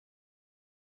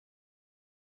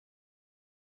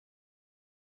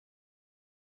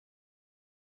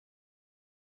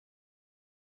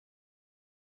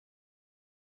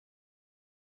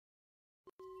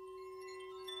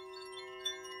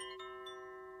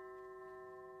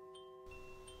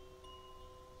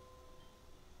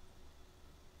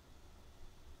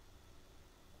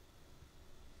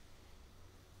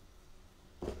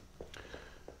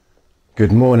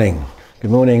Good morning,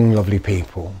 lovely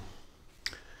people.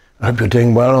 I hope you're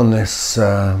doing well on this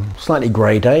slightly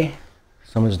grey day,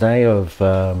 summer's day of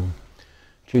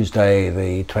Tuesday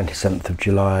the 27th of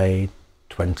July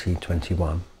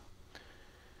 2021.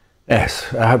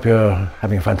 Yes, I hope you're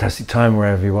having a fantastic time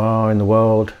wherever you are in the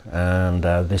world, and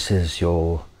this is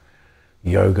your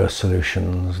Yoga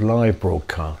Solutions live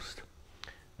broadcast.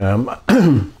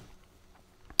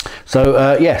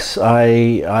 So yes,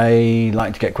 I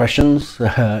like to get questions.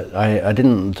 I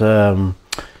didn't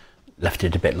left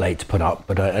it a bit late to put up,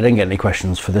 but I didn't get any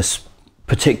questions for this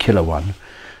particular one.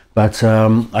 But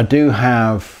I do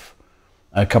have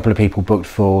a couple of people booked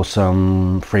for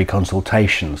some free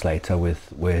consultations later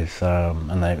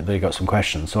and they got some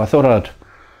questions. So I thought I'd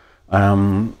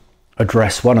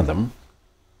address one of them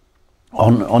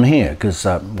on here, because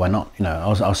why not? You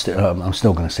know, I'm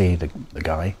still going to see the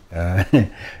guy.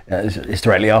 It's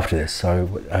directly after this,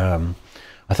 so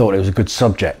I thought it was a good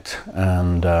subject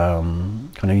and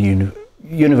kind of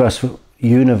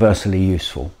universally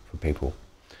useful for people.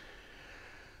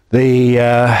 This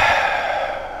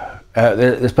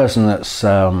person that's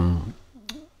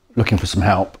looking for some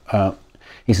help,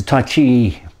 he's a Tai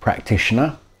Chi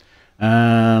practitioner,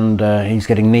 and he's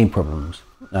getting knee problems,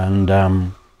 and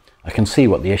I can see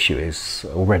what the issue is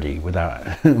already without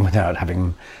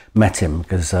having met him,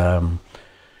 because I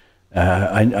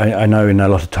know in a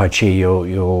lot of Tai Chi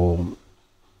you're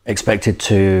expected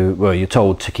to, well, you're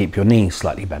told to keep your knees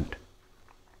slightly bent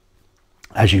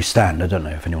as you stand. I don't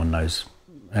know if anyone knows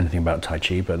anything about Tai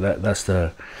Chi, but that's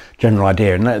the general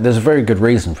idea, and there's a very good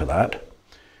reason for that,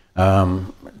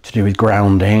 to do with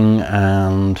grounding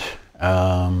and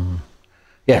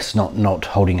yes, not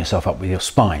holding yourself up with your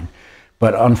spine.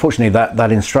 But unfortunately,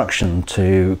 that instruction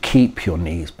to keep your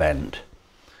knees bent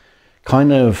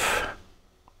kind of,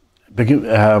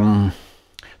 the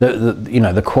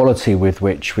quality with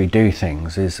which we do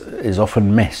things is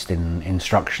often missed in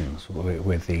instructions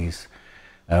with these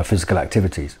physical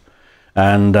activities.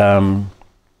 And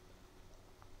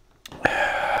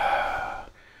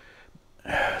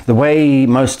the way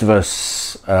most of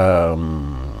us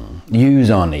use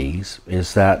our knees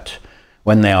is that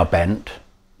when they are bent,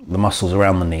 the muscles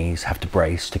around the knees have to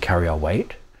brace to carry our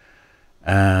weight,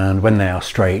 and when they are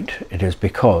straight, it is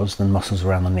because the muscles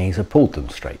around the knees have pulled them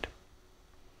straight.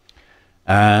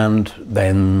 And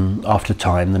then after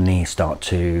time, the knees start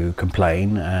to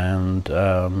complain and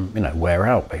wear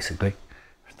out, basically,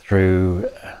 through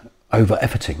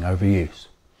over-efforting, overuse.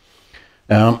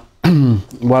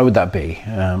 Why would that be?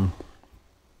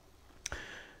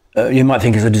 You might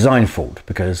think it's a design fault,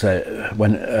 because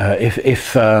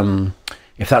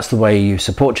if that's the way you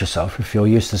support yourself, if you're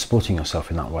used to supporting yourself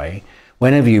in that way,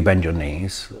 whenever you bend your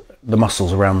knees, the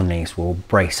muscles around the knees will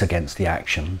brace against the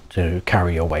action to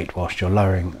carry your weight whilst you're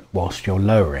lowering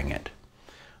it.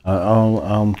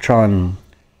 I'll try and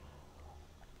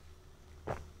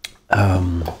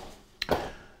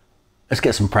let's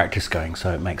get some practice going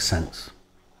so it makes sense.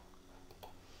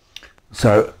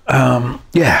 So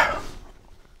yeah.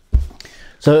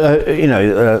 So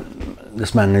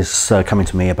this man is coming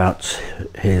to me about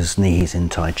his knees in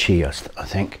Tai Chi, I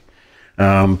think.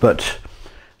 But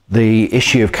the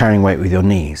issue of carrying weight with your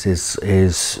knees is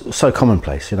so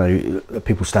commonplace. You know,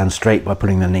 people stand straight by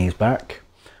putting their knees back,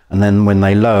 and then when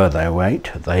they lower their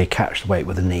weight, they catch the weight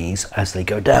with the knees as they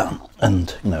go down,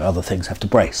 and other things have to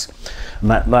brace,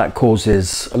 and that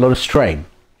causes a lot of strain.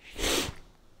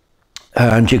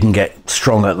 And you can get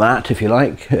strong at that if you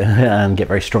like, and get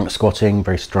very strong at squatting,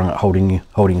 very strong at holding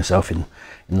yourself in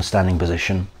the standing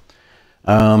position.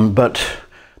 But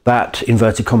that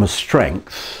inverted commas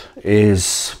strength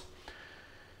is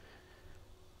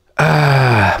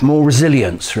more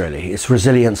resilience, really. It's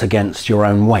resilience against your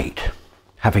own weight,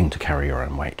 having to carry your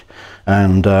own weight.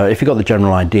 And if you got the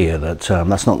general idea that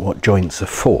that's not what joints are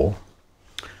for,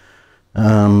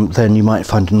 then you might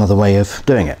find another way of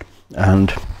doing it.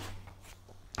 And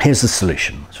here's the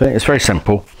solution. So it's very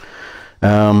simple.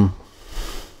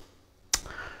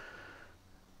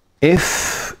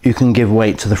 If you can give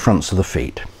weight to the fronts of the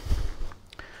feet,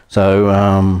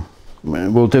 so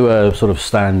we'll do a sort of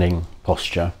standing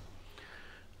posture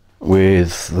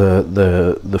with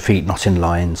the feet not in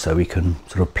line, so we can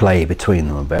sort of play between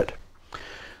them a bit.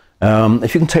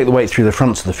 If you can take the weight through the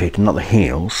fronts of the feet and not the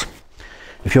heels,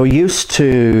 if you're used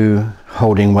to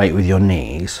holding weight with your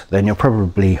knees, then you'll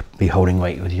probably be holding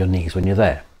weight with your knees when you're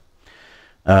there,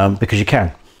 because you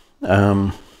can.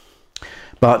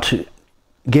 But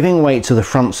giving weight to the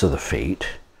fronts of the feet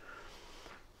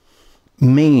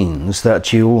means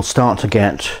that you will start to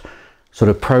get sort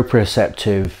of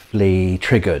proprioceptively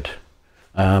triggered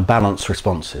balance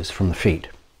responses from the feet.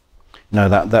 You know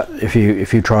that if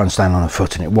you try and stand on a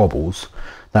foot and it wobbles,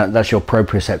 that's your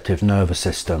proprioceptive nervous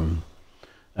system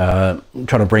trying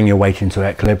to bring your weight into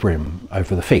equilibrium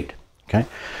over the feet. Okay,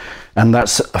 and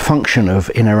that's a function of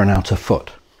inner and outer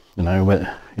foot. You know,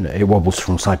 where it wobbles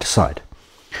from side to side.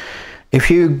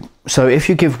 If you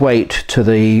give weight to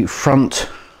the front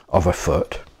of a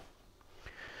foot,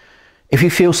 if you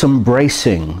feel some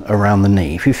bracing around the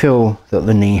knee, if you feel that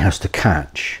the knee has to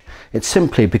catch, it's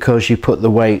simply because you put the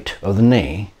weight of the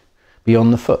knee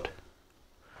beyond the foot.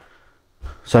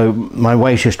 So my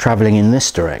weight is traveling in this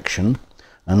direction,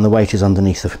 and the weight is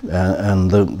underneath,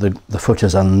 and the foot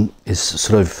is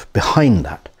sort of behind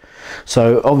that.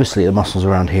 So obviously the muscles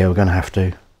around here are going to have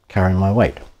to carry my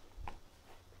weight.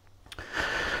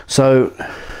 So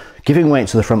giving weight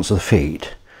to the fronts of the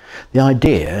feet, the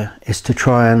idea is to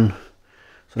try and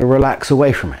sort of relax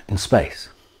away from it in space.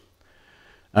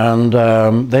 And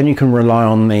then you can rely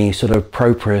on the sort of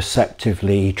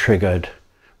proprioceptively triggered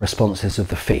responses of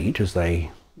the feet as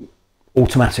they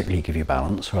automatically give you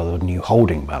balance rather than you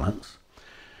holding balance.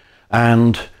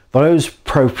 And those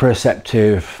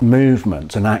proprioceptive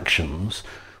movements and actions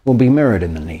will be mirrored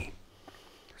in the knee.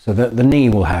 So that the knee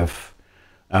will have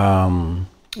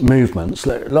movements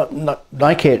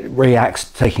like it reacts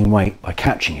to taking weight by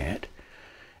catching it.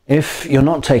 If you're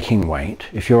not taking weight,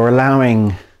 if you're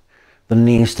allowing the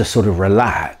knees to sort of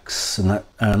relax, and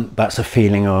that's a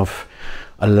feeling of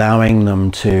allowing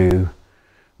them to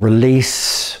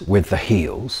release with the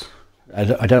heels.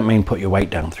 I don't mean put your weight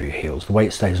down through your heels. The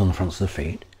weight stays on the fronts of the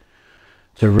feet.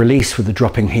 To release with the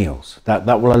dropping heels. That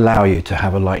will allow you to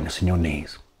have a lightness in your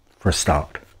knees for a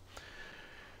start.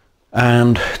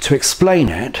 And to explain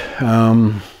it,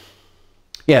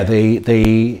 yeah,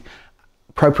 the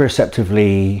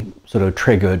proprioceptively sort of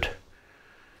triggered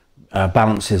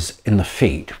balances in the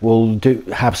feet will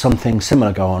have something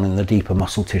similar go on in the deeper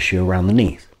muscle tissue around the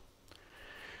knees.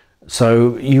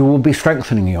 So you will be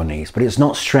strengthening your knees, but it's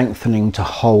not strengthening to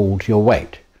hold your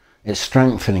weight. It's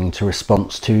strengthening to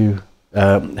response to,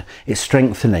 it's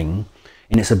strengthening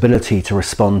in its ability to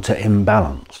respond to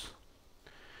imbalance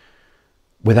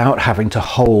without having to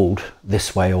hold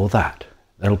this way or that.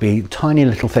 There'll be tiny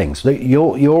little things.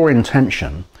 Your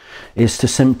intention is to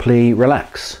simply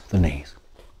relax the knees.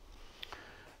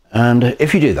 And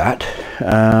if you do that,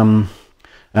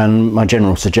 and my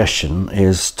general suggestion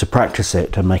is to practice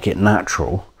it to make it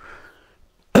natural,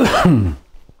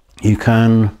 you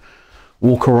can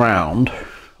walk around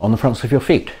on the fronts of your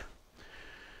feet.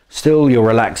 Still you're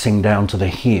relaxing down to the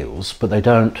heels, but they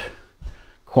don't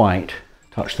quite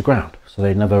touch the ground. So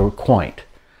they never quite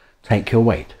take your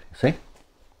weight, see?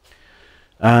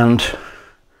 And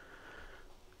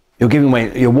you're giving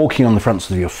weight, you're walking on the fronts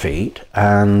of your feet,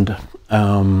 and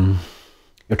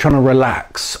you're trying to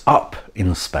relax up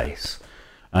in space.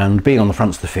 And being on the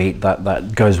fronts of the feet,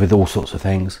 that goes with all sorts of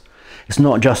things. It's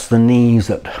not just the knees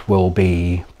that will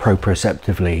be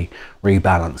proprioceptively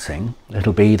rebalancing,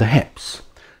 it'll be the hips.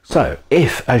 So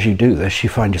if, as you do this, you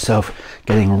find yourself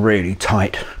getting really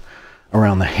tight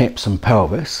around the hips and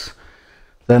pelvis,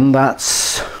 then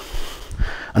that's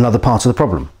another part of the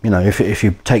problem. You know, if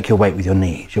you take your weight with your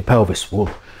knees, your pelvis will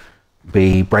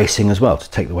be bracing as well to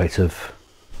take the weight of,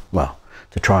 well,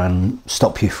 to try and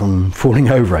stop you from falling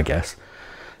over, I guess.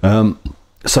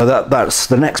 So that's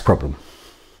the next problem.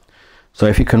 So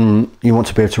if you want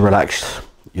to be able to relax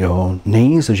your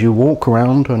knees as you walk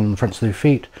around on the fronts of your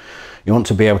feet. You want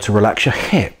to be able to relax your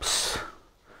hips.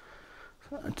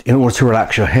 In order to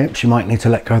relax your hips, you might need to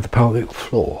let go of the pelvic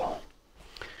floor.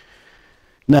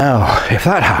 Now, if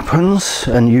that happens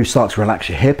and you start to relax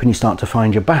your hip and you start to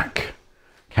find your back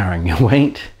carrying your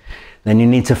weight, then you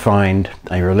need to find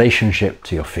a relationship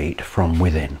to your feet from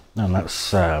within. And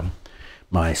that's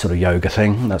my sort of yoga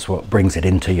thing. That's what brings it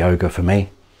into yoga for me.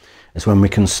 It's when we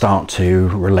can start to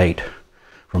relate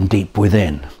from deep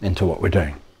within into what we're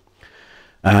doing.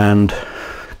 And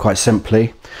quite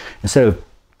simply, instead of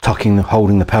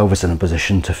holding the pelvis in a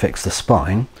position to fix the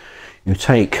spine, you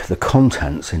take the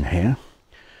contents in here,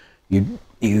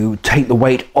 you take the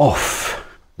weight off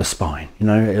the spine. You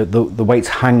know, the weight's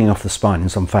hanging off the spine in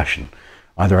some fashion,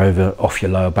 either off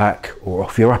your lower back or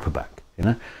off your upper back, you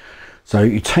know. So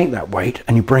you take that weight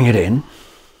and you bring it in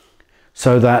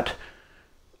so that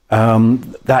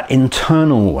that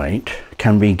internal weight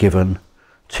can be given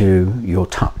to your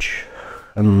touch.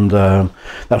 And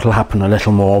that'll happen a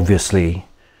little more obviously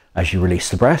as you release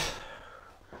the breath.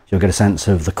 You'll get a sense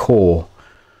of the core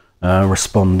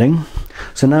responding.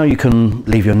 So now you can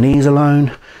leave your knees alone,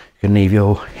 you can leave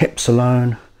your hips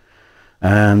alone,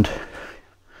 and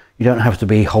you don't have to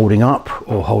be holding up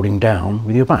or holding down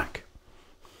with your back.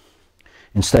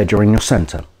 Instead, you're in your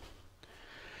center.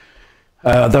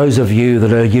 Those of you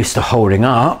that are used to holding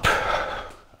up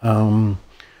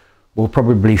will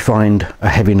probably find a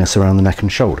heaviness around the neck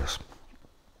and shoulders.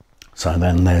 So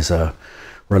then there's a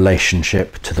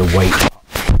relationship to the weight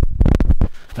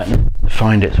that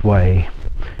find its way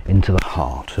into the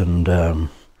heart, and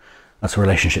that's a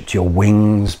relationship to your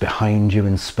wings behind you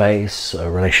in space,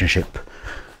 a relationship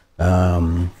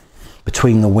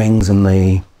between the wings and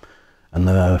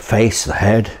the face, the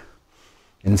head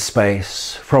in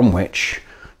space, from which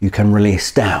you can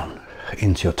release down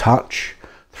into your touch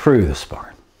through the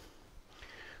spine.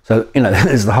 So, you know,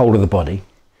 there's the whole of the body,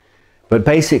 but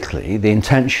basically the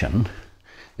intention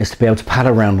is to be able to pad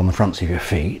around on the fronts of your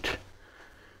feet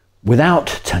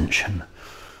without tension,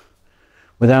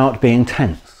 without being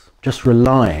tense, just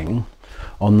relying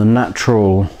on the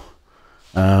natural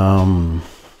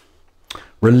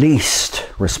released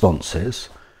responses,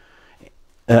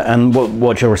 and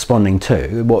what you're responding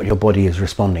to, what your body is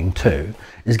responding to,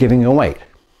 is giving your weight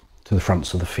to the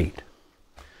fronts of the feet.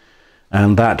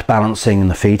 And that balancing in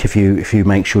the feet, if you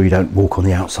make sure you don't walk on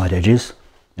the outside edges,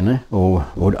 you know, or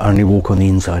only walk on the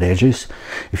inside edges,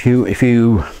 if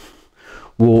you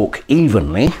walk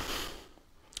evenly,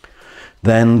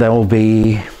 then there will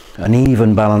be an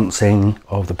even balancing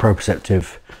of the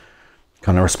proprioceptive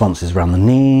kind of responses around the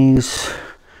knees,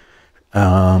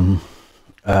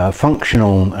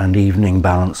 functional and evening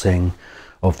balancing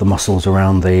of the muscles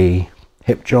around the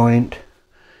hip joint.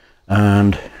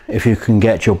 And if you can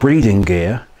get your breathing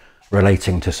gear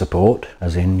relating to support,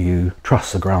 as in you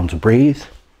trust the ground to breathe,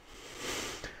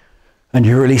 and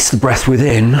you release the breath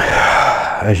within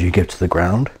as you give to the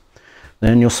ground,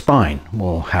 then your spine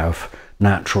will have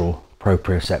natural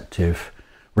proprioceptive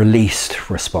released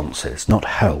responses, not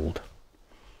held.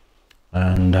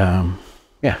 And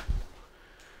yeah.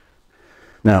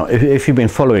 Now, if you've been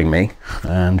following me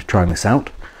and trying this out,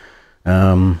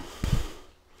 come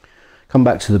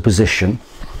back to the position.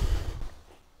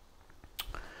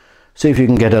 See if you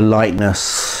can get a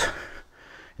lightness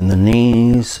in the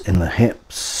knees, in the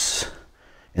hips,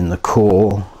 in the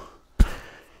core,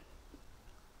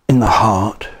 in the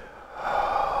heart.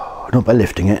 Not by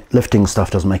lifting it. Lifting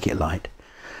stuff doesn't make it light.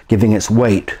 Giving its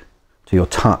weight to your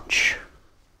touch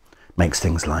makes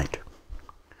things light.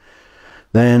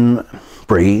 Then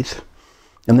breathe,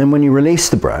 and then when you release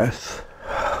the breath,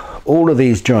 all of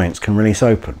these joints can release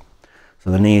open.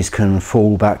 So the knees can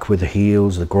fall back with the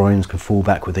heels, the groins can fall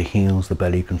back with the heels, the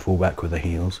belly can fall back with the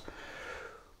heels.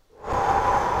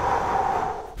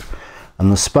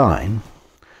 And the spine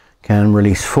can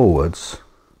release forwards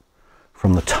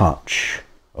from the touch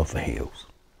of the heels,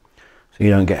 so you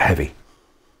don't get heavy.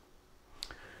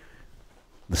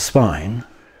 The spine,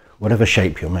 whatever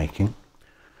shape you're making,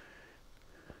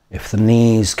 if the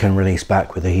knees can release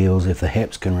back with the heels, if the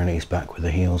hips can release back with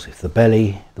the heels, if the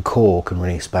belly, the core can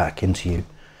release back into you,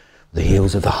 the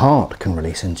heels, if the heart can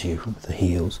release into you with the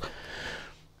heels,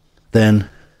 then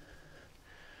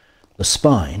the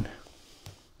spine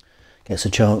gets a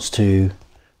chance to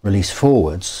release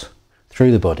forwards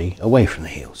through the body away from the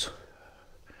heels.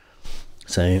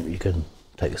 So you can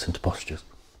take this into postures.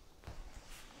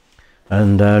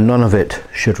 And none of it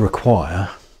should require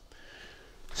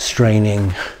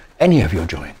straining any of your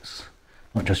joints,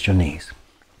 not just your knees.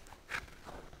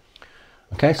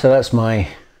 Okay, so that's my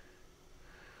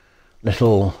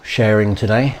little sharing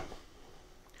today,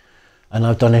 and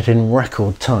I've done it in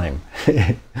record time.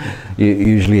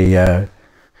 Usually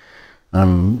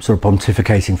I'm sort of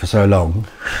pontificating for so long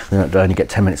that I only get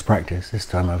 10 minutes practice. This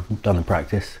time I've done the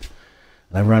practice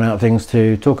and I've run out of things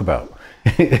to talk about.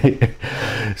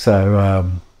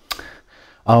 So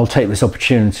I'll take this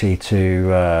opportunity to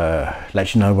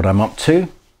let you know what I'm up to.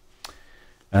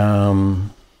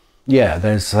 Yeah,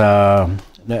 there's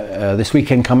this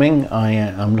weekend coming.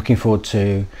 I'm looking forward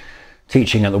to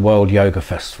teaching at the World Yoga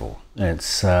Festival.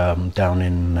 It's down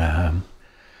in,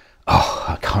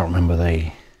 I can't remember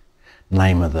the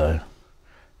name of the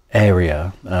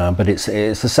area, but it's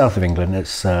the south of England.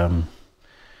 It's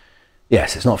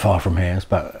yes, it's not far from here. It's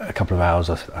about a couple of hours,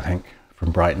 I think,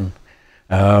 from Brighton.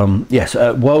 Yes,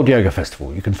 World Yoga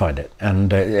Festival, you can find it,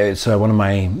 and it's one of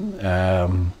my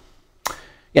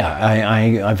yeah,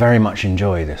 I very much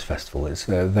enjoy this festival. It's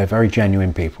they're very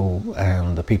genuine people,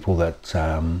 and the people that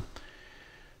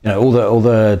you know, all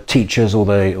the teachers, all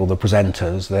the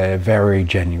presenters, they're very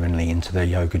genuinely into their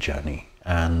yoga journey,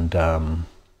 and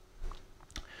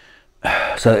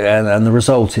so and the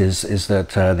result is that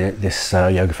this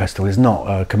yoga festival is not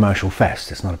a commercial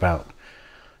fest. It's not about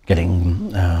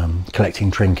getting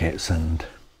collecting trinkets, and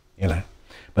you know,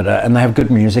 but and they have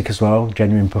good music as well,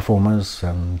 genuine performers,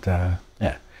 and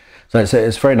yeah, So it's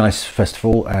a very nice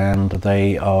festival, and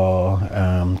they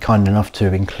are kind enough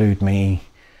to include me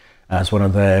as one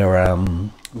of their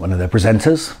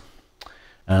presenters,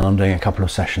 and I'm doing a couple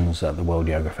of sessions at the World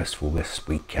Yoga Festival this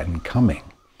weekend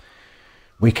coming.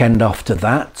 Weekend after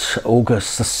that,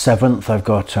 August the 7th, I've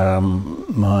got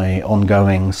my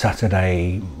ongoing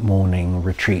Saturday morning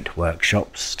retreat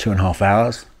workshops, 2.5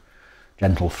 hours,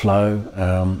 gentle flow.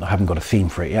 I haven't got a theme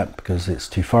for it yet because it's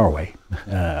too far away.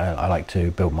 I like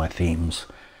to build my themes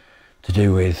to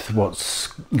do with what's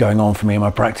going on for me in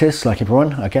my practice, like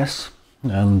everyone, I guess.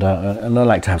 And I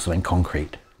like to have something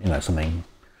concrete, you know, something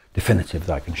definitive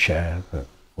that I can share that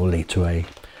will lead to a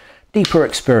deeper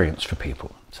experience for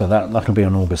people. So that'll be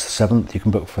on August the 7th. You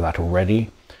can book for that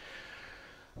already.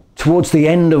 Towards the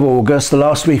end of August, the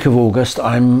last week of August,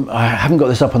 I haven't got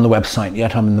this up on the website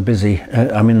yet. I'm in the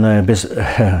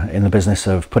business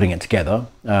of putting it together.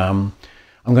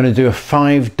 I'm going to do a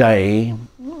 5-day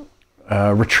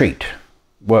retreat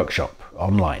workshop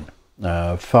online.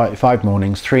 5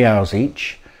 mornings, 3 hours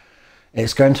each.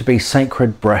 It's going to be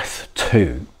Sacred Breath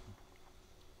 2.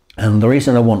 And the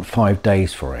reason I want 5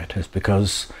 days for it is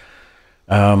because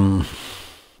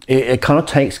it kind of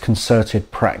takes concerted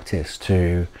practice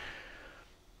to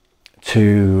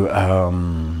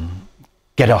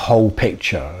get a whole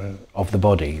picture of the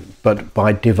body, but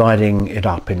by dividing it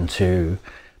up into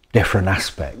different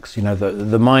aspects. You know,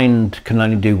 the mind can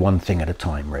only do one thing at a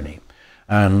time, really.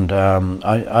 And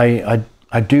I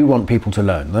do want people to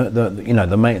learn.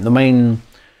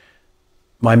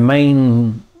 My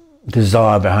main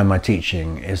desire behind my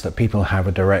teaching is that people have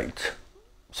a direct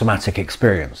somatic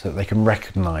experience that they can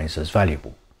recognize as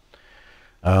valuable.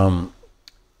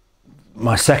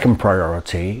 My second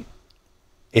priority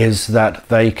is that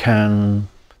the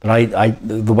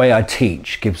way I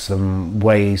teach gives them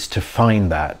ways to find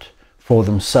that for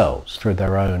themselves through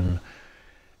their own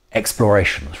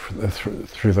explorations,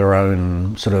 through their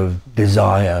own sort of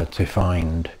desire to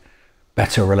find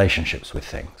better relationships with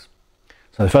things.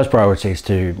 So the first priority is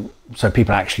so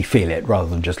people actually feel it rather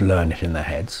than just learn it in their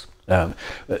heads.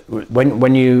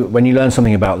 When you learn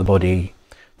something about the body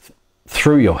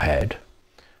through your head,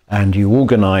 and you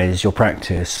organize your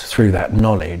practice through that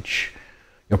knowledge,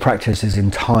 your practice is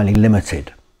entirely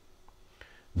limited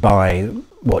by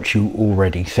what you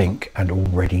already think and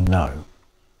already know.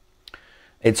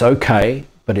 It's okay,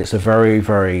 but it's a very,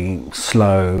 very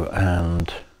slow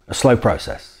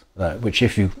process, which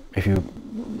if you've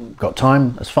got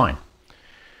time, that's fine.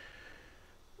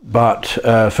 But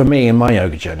for me, in my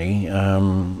yoga journey,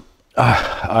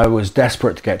 I was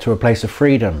desperate to get to a place of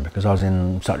freedom because I was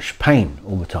in such pain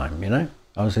all the time, you know?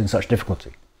 I was in such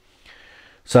difficulty.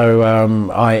 So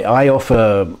I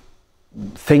offer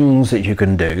things that you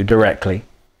can do directly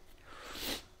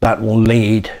that will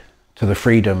lead to the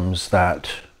freedoms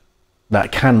that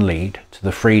can lead to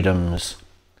the freedoms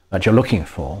that you're looking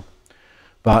for.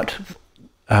 But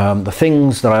the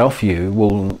things that I offer you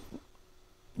will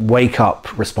wake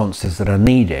up responses that are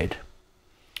needed.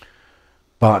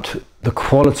 But the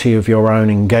quality of your own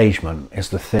engagement is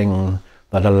the thing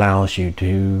that allows you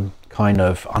to kind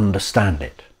of understand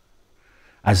it.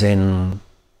 As in,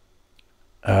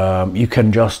 you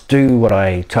can just do what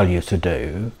I tell you to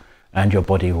do and your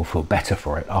body will feel better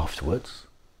for it afterwards.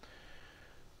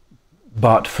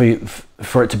 But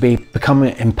for it to become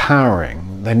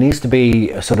empowering, there needs to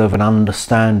be a sort of an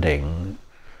understanding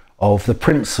of the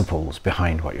principles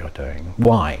behind what you're doing.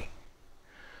 Why?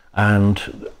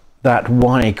 And that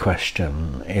why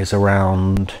question is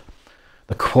around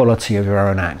the quality of your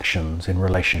own actions in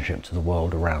relationship to the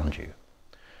world around you.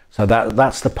 So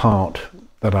that's the part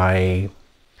that I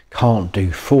can't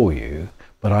do for you,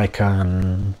 but I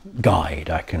can guide,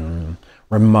 I can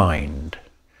remind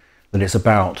that it's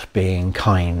about being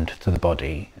kind to the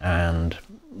body. And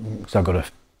so I've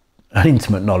got an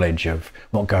intimate knowledge of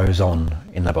what goes on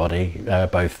in the body,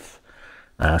 both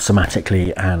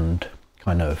somatically and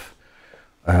kind of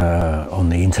on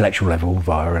the intellectual level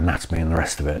via anatomy and the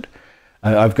rest of it.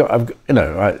 I've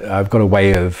got a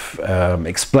way of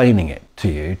explaining it to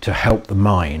you to help the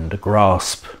mind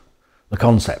grasp the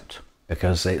concept,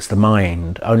 because it's the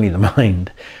mind, only the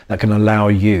mind, that can allow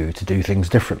you to do things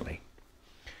differently.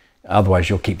 Otherwise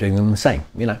you'll keep doing them the same,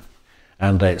 you know.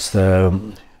 And it's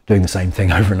doing the same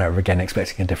thing over and over again,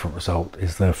 expecting a different result,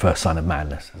 is the first sign of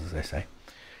madness, as they say.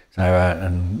 So,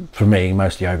 and for me,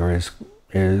 most yoga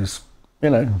is you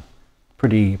know,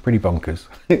 pretty bonkers.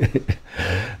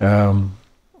 And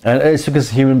it's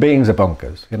because human beings are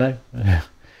bonkers, you know.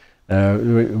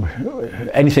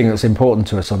 Anything that's important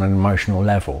to us on an emotional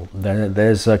level,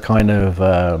 there's a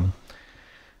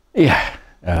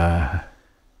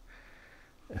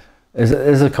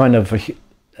there's a kind of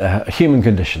a human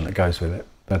condition that goes with it,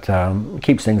 but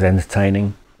keeps things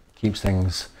entertaining, keeps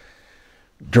things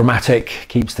dramatic,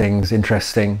 keeps things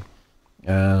interesting.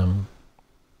 But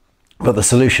the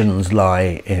solutions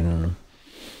lie in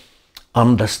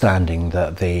understanding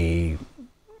that the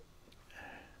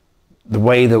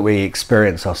way that we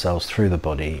experience ourselves through the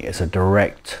body is a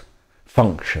direct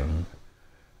function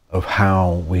of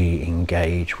how we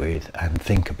engage with and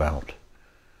think about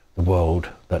the world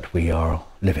that we are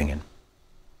living in.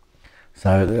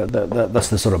 So that's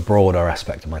the sort of broader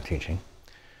aspect of my teaching.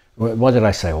 Why did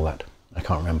I say all that? I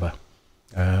can't remember.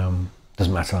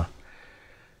 Doesn't matter.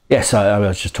 Yes, I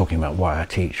was just talking about why I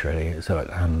teach, really, so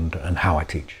and how I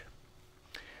teach.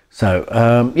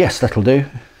 So yes, that'll do.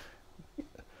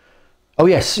 Oh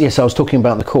yes, I was talking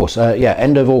about the course. Yeah,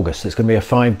 end of August. It's going to be a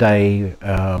 5-day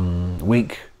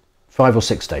week, 5 or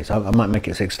 6 days. I might make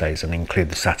it 6 days and include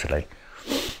the Saturday.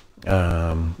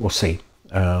 We'll see.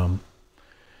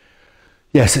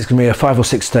 Yes, it's going to be a 5 or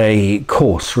 6 day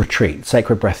course retreat,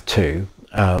 Sacred Breath 2,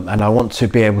 and I want to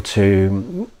be able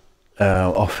to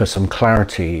offer some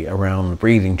clarity around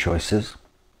breathing choices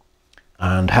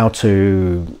and how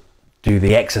to do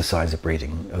the exercise of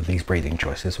breathing, of these breathing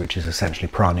choices, which is essentially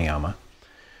pranayama,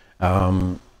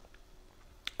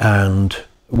 and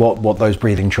what those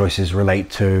breathing choices relate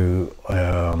to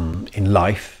in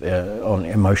life, on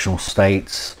emotional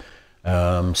states,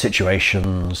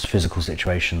 situations, physical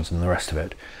situations, and the rest of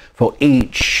it, for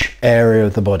each area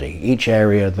of the body, each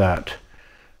area that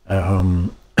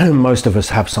most of us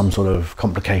have some sort of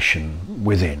complication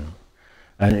within.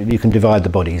 And you can divide the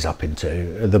body up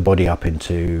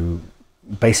into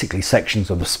basically sections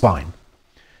of the spine,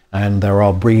 and there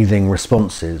are breathing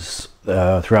responses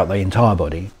throughout the entire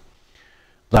body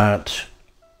that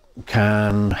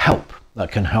can help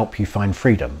you find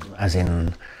freedom, as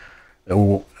in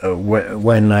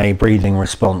when a breathing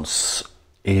response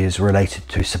is related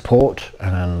to support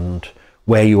and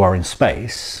where you are in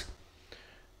space,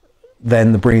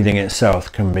 then the breathing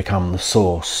itself can become the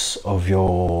source of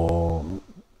your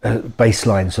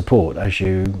baseline support as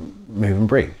you move and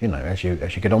breathe, as you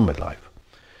get on with life.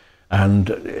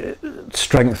 And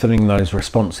strengthening those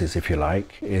responses, if you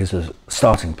like, is a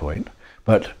starting point,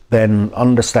 but then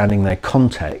understanding their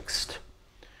context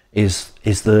is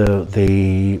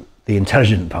the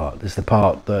intelligent part, is the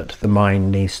part that the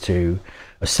mind needs to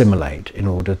assimilate in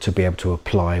order to be able to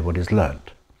apply what is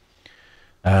learnt.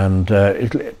 And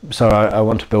so I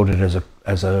want to build it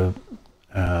as a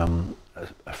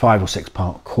 5 or 6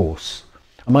 part course.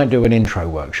 I might do an intro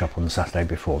workshop on the Saturday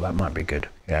before. That might be good.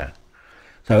 Yeah.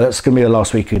 So that's going to be the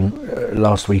last week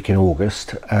in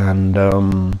August, and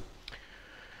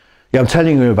yeah, I'm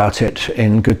telling you about it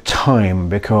in good time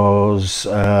because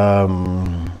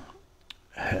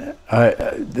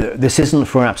this isn't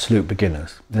for absolute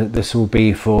beginners. This will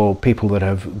be for people that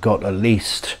have got at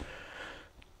least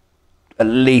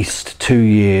 2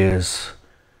 years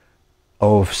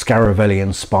of Scaravelli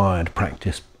inspired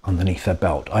practice underneath their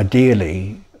belt.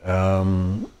 Ideally,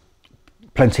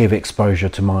 plenty of exposure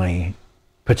to my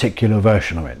particular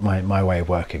version of it, my way of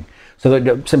working, so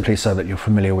that simply so that you're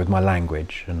familiar with my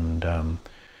language, and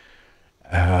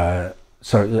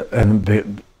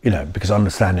because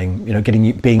understanding,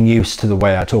 being used to the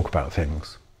way I talk about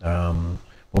things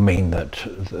will mean that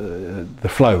the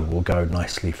flow will go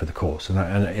nicely for the course, and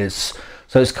it's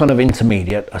kind of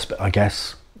intermediate, I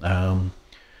guess,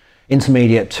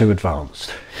 intermediate to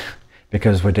advanced,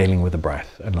 because we're dealing with the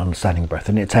breath and understanding breath,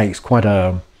 and it takes quite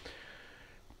a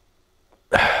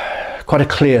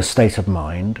clear state of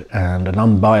mind and an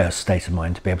unbiased state of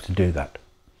mind to be able to do that.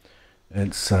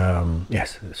 It's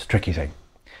yes, it's a tricky thing.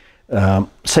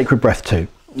 Sacred Breath 2.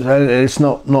 It's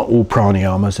not all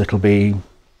pranayamas. It'll be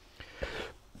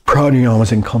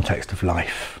pranayamas in context of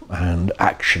life and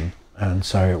action, and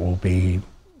so it will be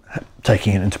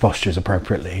taking it into postures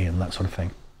appropriately and that sort of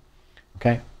thing.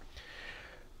 Okay.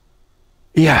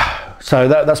 Yeah. So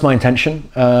that's my intention,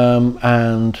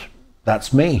 and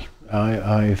that's me.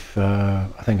 I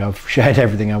think I've shared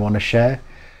everything I want to share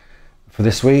for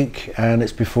this week, and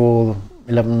it's before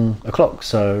 11 o'clock,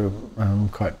 so I'm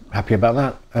quite happy about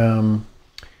that.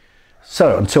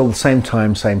 So until the same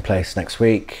time, same place next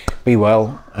week, be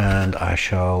well, and I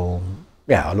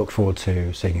look forward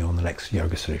to seeing you on the next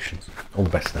Yoga Solutions. All the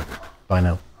best now. Bye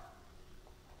now.